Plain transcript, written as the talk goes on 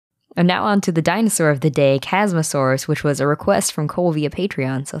And now on to the dinosaur of the day, Chasmosaurus, which was a request from Cole via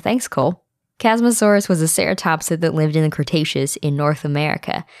Patreon, so thanks, Cole. Chasmosaurus was a ceratopsid that lived in the Cretaceous in North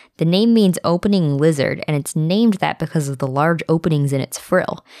America. The name means opening lizard, and it's named that because of the large openings in its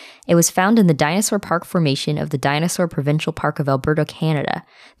frill. It was found in the Dinosaur Park Formation of the Dinosaur Provincial Park of Alberta, Canada.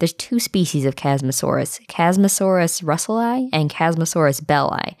 There's 2 species of Chasmosaurus, Chasmosaurus russelli and Chasmosaurus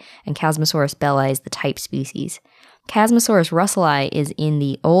belli, and Chasmosaurus belli is the type species. Chasmosaurus russelli is in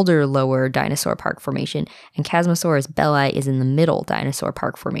the older lower Dinosaur Park Formation, and Chasmosaurus belli is in the middle Dinosaur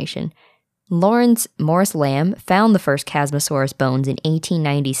Park Formation. Morris Lambe found the first Chasmosaurus bones in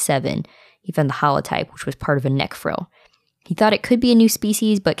 1897. He found the holotype, which was part of a neck frill. He thought it could be a new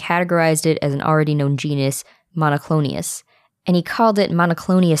species, but categorized it as an already known genus, Monoclonius, and he called it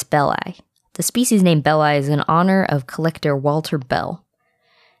Monoclonius belli. The species name belli is in honor of collector Walter Bell.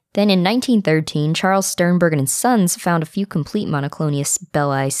 Then in 1913, Charles Sterberg and sons found a few complete Monoclonius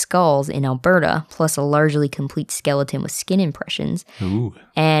belli skulls in Alberta, plus a largely complete skeleton with skin impressions. Ooh.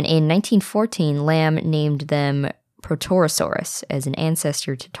 And in 1914, Lambe named them Protorosaurus as an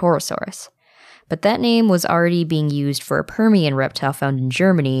ancestor to Torosaurus. But that name was already being used for a Permian reptile found in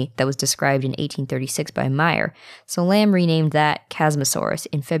Germany that was described in 1836 by Meyer. So Lambe renamed that Chasmosaurus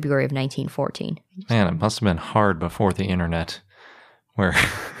in February of 1914. Man, it must have been hard before the internet. Where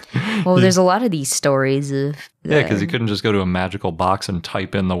well, there's a lot of these stories of... Yeah, because you couldn't just go to a magical box and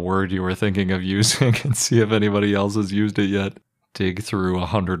type in the word you were thinking of using and see if anybody else has used it yet. Dig through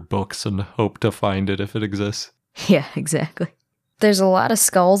 100 books and hope to find it if it exists. Yeah, exactly. There's a lot of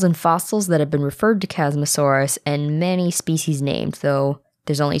skulls and fossils that have been referred to Chasmosaurus and many species named, though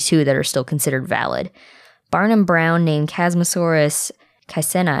there's only 2 that are still considered valid. Barnum Brown named Chasmosaurus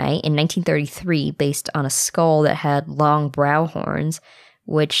caesenni in 1933 based on a skull that had long brow horns,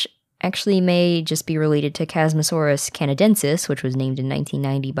 which actually may just be related to Chasmosaurus canadensis, which was named in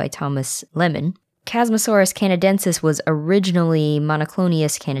 1990 by Thomas Lemon. Chasmosaurus canadensis was originally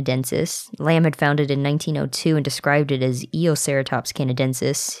Monoclonius canadensis. Lambe had found it in 1902 and described it as Eoceratops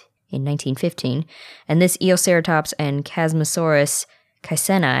canadensis in 1915. And this Eoceratops and Chasmosaurus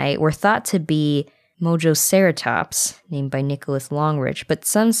caesenni were thought to be Mojoceratops, named by Nicholas Longrich, but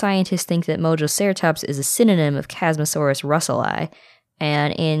some scientists think that Mojoceratops is a synonym of Chasmosaurus russelli,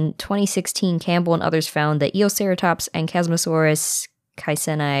 and in 2016, Campbell and others found that Eoceratops and Chasmosaurus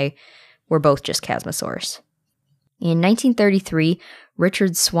caesenni were both just Chasmosaurus. In 1933,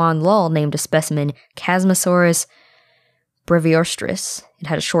 Richard Swan Lull named a specimen Chasmosaurus breviostris. It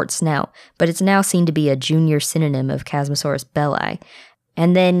had a short snout, but it's now seen to be a junior synonym of Chasmosaurus belli.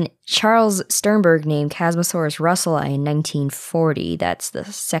 And then Charles Sterberg named Chasmosaurus russelli in 1940. That's the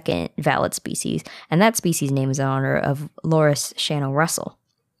second valid species, and that species name is in honor of Loris Shannon Russell.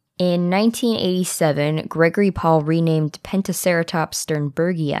 In 1987, Gregory Paul renamed Pentaceratops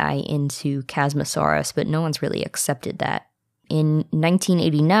sternbergii into Chasmosaurus, but no one's really accepted that. In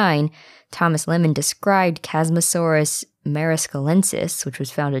 1989, Thomas Lemon described Chasmosaurus mariscalensis, which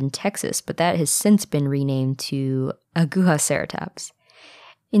was found in Texas, but that has since been renamed to Agujaceratops.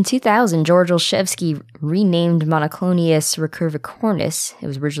 In 2000, George Olszewski renamed Monoclonius recurvicornis, it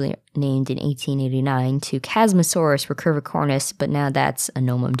was originally named in 1889, to Chasmosaurus recurvicornis, but now that's a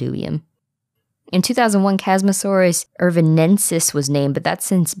nomen dubium. In 2001, Chasmosaurus irvinensis was named, but that's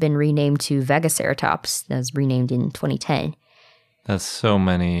since been renamed to Vagaceratops, that was renamed in 2010. That's so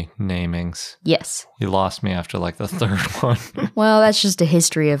many namings. Yes. You lost me after like the 3rd one. Well, that's just a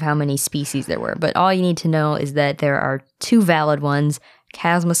history of how many species there were, but all you need to know is that there are 2 valid ones,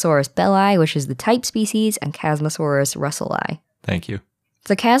 Chasmosaurus belli, which is the type species, and Chasmosaurus russelli. Thank you.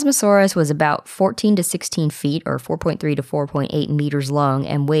 The Chasmosaurus was about 14 to 16 feet, or 4.3 to 4.8 meters long,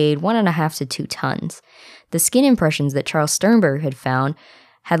 and weighed 1.5 to 2 tons. The skin impressions that Charles Sterberg had found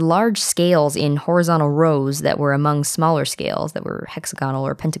had large scales in horizontal rows that were among smaller scales that were hexagonal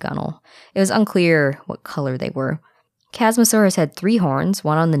or pentagonal. It was unclear what color they were. Chasmosaurus had 3 horns,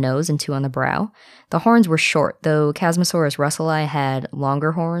 1 on the nose and 2 on the brow. The horns were short, though Chasmosaurus russelli had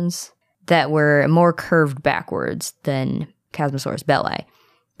longer horns that were more curved backwards than Chasmosaurus belli.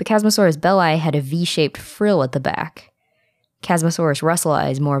 But Chasmosaurus belli had a V-shaped frill at the back. Chasmosaurus russelli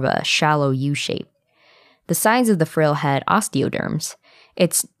is more of a shallow U-shape. The sides of the frill had osteoderms.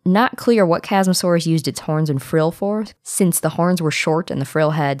 It's not clear what Chasmosaurus used its horns and frill for, since the horns were short and the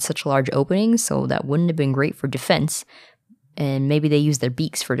frill had such large openings, so that wouldn't have been great for defense, and maybe they used their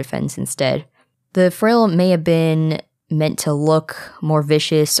beaks for defense instead. The frill may have been meant to look more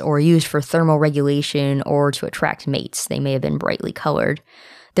vicious or used for thermal regulation or to attract mates. They may have been brightly colored.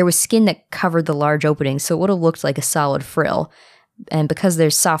 There was skin that covered the large openings, so it would have looked like a solid frill. And because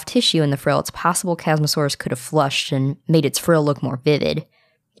there's soft tissue in the frill, it's possible Chasmosaurus could have flushed and made its frill look more vivid.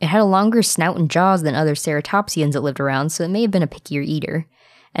 It had a longer snout and jaws than other ceratopsians that lived around, so it may have been a pickier eater.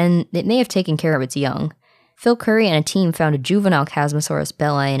 And it may have taken care of its young. Phil Curry and a team found a juvenile Chasmosaurus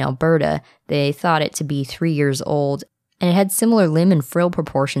belli in Alberta. They thought it to be 3 years old, and it had similar limb and frill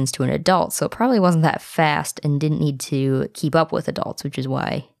proportions to an adult, so it probably wasn't that fast and didn't need to keep up with adults, which is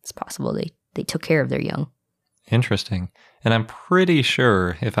why it's possible they took care of their young. Interesting. And I'm pretty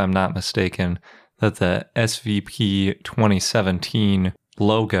sure, if I'm not mistaken, that the SVP 2017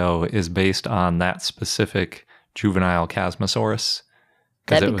 logo is based on that specific juvenile Chasmosaurus.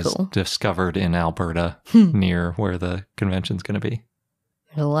 Because it was discovered in Alberta, near where the convention's going to be.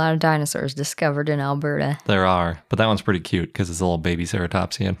 There's a lot of dinosaurs discovered in Alberta. There are, but that one's pretty cute because it's a little baby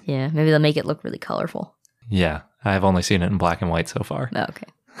ceratopsian. Yeah, maybe they'll make it look really colorful. Yeah, I've only seen it in black and white so far. Oh,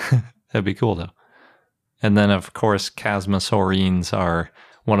 okay. That'd be cool, though. And then, of course, Chasmosaurines are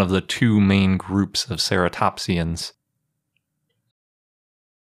one of the two main groups of ceratopsians.